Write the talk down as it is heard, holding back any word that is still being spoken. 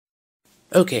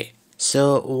Okay,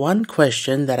 so one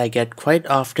question that I get quite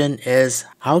often is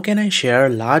how can I share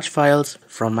large files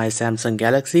from my Samsung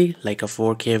Galaxy like a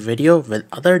 4K video with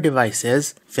other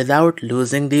devices without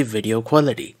losing the video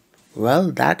quality? Well,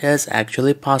 that is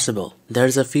actually possible.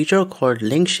 There's a feature called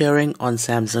link sharing on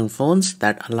Samsung phones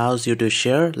that allows you to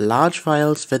share large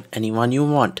files with anyone you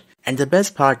want. And the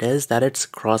best part is that it's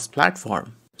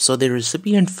cross-platform. So the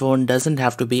recipient phone doesn't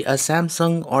have to be a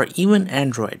Samsung or even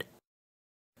Android.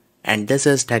 And this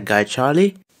is Tech Guy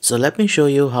Charlie. So let me show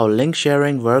you how link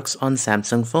sharing works on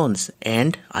Samsung phones,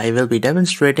 and I will be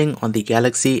demonstrating on the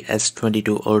Galaxy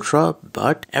S22 Ultra,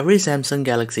 but every Samsung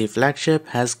Galaxy flagship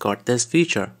has got this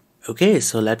feature. Okay,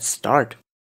 so let's start.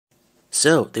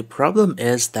 So the problem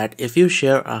is that if you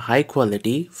share a high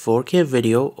quality 4K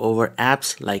video over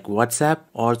apps like WhatsApp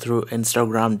or through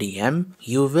Instagram DM,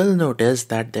 you will notice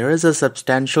that there is a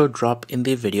substantial drop in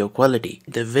the video quality.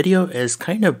 The video is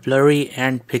kind of blurry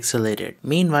and pixelated.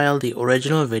 Meanwhile, the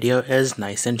original video is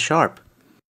nice and sharp.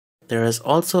 There is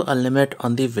also a limit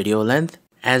on the video length.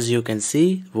 As you can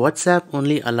see, WhatsApp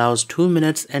only allows 2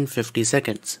 minutes and 50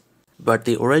 seconds. But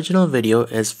the original video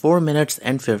is 4 minutes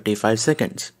and 55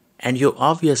 seconds. And you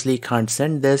obviously can't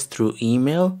send this through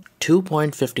email.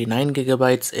 2.59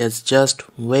 gigabytes is just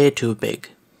way too big.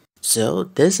 So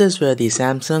this is where the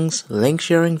Samsung's link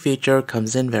sharing feature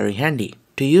comes in very handy.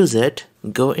 To use it,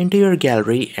 go into your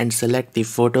gallery and select the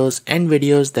photos and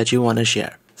videos that you want to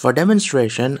share. For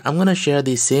demonstration, I'm going to share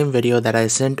the same video that I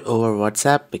sent over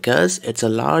WhatsApp because it's a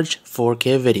large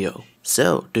 4K video.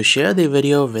 So to share the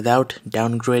video without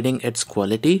downgrading its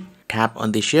quality, tap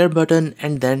on the share button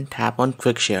and then tap on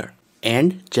QuickShare.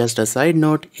 And just a side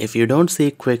note, if you don't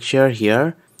see QuickShare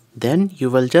here, then you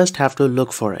will just have to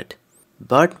look for it.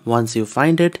 But once you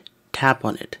find it, tap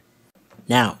on it.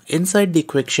 Now, inside the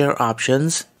QuickShare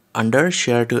options, under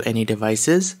Share to Any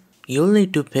Devices, you'll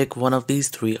need to pick one of these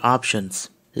three options.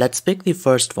 Let's pick the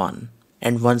first one.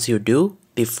 And once you do,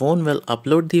 the phone will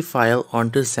upload the file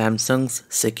onto Samsung's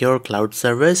secure cloud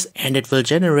service, and it will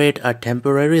generate a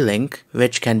temporary link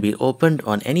which can be opened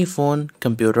on any phone,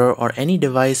 computer or any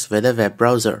device with a web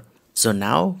browser. So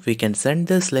now we can send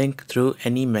this link through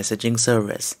any messaging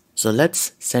service. So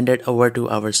let's send it over to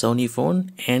our Sony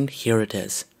phone, and here it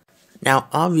is. Now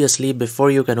obviously before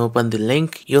you can open the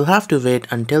link, you'll have to wait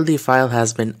until the file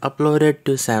has been uploaded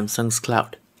to Samsung's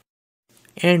cloud.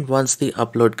 And once the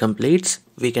upload completes,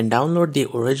 we can download the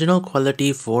original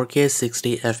quality 4K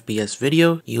 60 FPS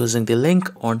video using the link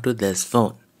onto this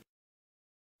phone.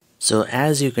 So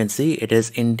as you can see, it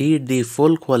is indeed the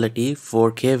full quality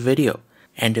 4K video.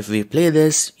 And if we play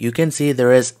this, you can see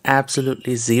there is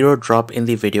absolutely zero drop in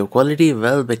the video quality,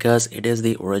 well, because it is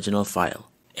the original file.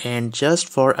 And just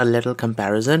for a little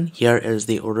comparison, here is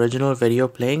the original video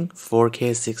playing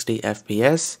 4K 60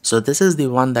 FPS. So this is the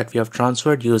one that we have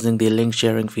transferred using the link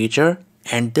sharing feature.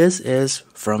 And this is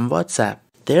from WhatsApp.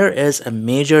 There is a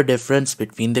major difference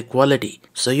between the quality.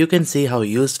 So you can see how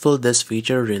useful this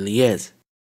feature really is.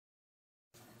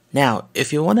 Now,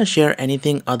 if you want to share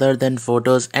anything other than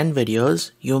photos and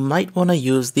videos, you might want to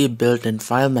use the built-in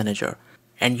file manager.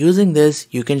 And using this,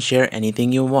 you can share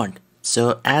anything you want.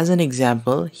 So as an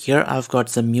example, here I've got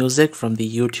some music from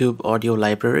the YouTube audio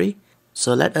library.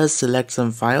 So let us select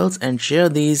some files and share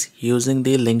these using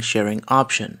the link sharing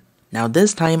option. Now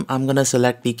this time I'm gonna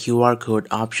select the QR code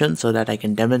option so that I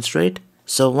can demonstrate.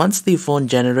 So once the phone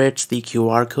generates the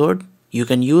QR code, you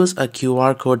can use a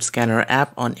QR code scanner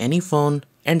app on any phone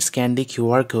and scan the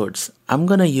QR codes. I'm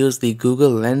gonna use the Google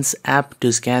Lens app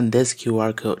to scan this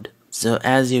QR code. So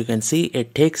as you can see,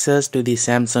 it takes us to the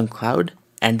Samsung cloud.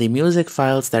 And the music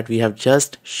files that we have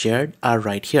just shared are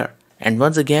right here. And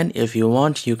once again, if you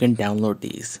want, you can download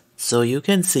these. So you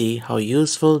can see how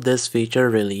useful this feature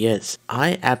really is.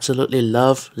 I absolutely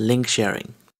love link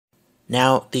sharing.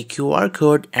 Now, the QR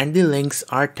code and the links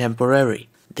are temporary.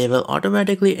 They will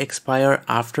automatically expire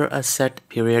after a set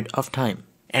period of time.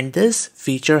 And this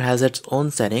feature has its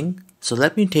own setting. So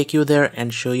let me take you there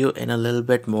and show you in a little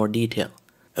bit more detail.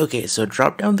 Okay, so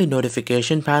drop down the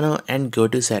notification panel and go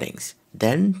to settings.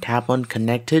 Then tap on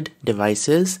Connected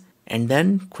Devices and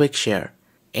then QuickShare.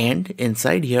 And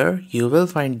inside here, you will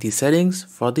find the settings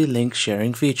for the link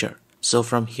sharing feature. So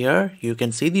from here, you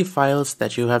can see the files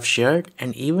that you have shared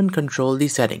and even control the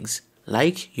settings.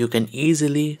 Like you can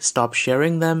easily stop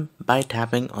sharing them by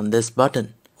tapping on this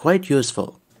button. Quite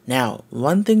useful. Now,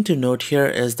 one thing to note here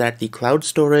is that the cloud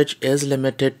storage is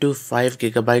limited to 5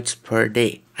 gigabytes per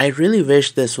day. I really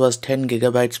wish this was 10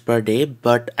 gigabytes per day,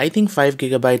 but I think 5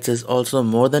 gigabytes is also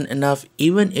more than enough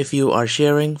even if you are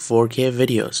sharing 4K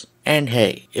videos. And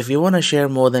hey, if you want to share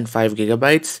more than 5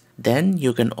 gigabytes, then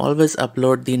you can always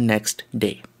upload the next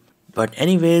day. But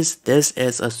anyways, this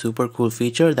is a super cool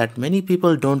feature that many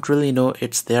people don't really know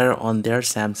it's there on their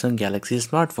Samsung Galaxy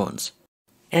smartphones.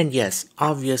 And yes,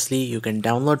 obviously you can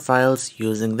download files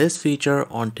using this feature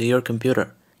onto your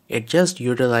computer. It just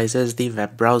utilizes the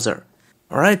web browser.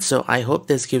 Alright, so I hope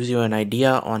this gives you an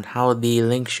idea on how the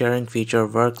link sharing feature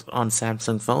works on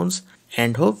Samsung phones,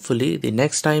 and hopefully the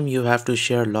next time you have to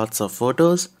share lots of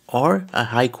photos or a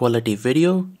high quality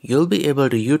video, you'll be able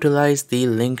to utilize the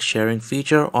link sharing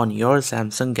feature on your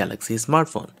Samsung Galaxy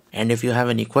smartphone. And if you have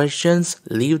any questions,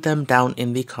 leave them down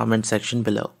in the comment section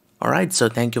below. Alright, so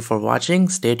thank you for watching,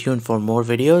 stay tuned for more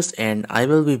videos, and I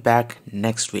will be back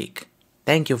next week.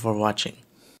 Thank you for watching.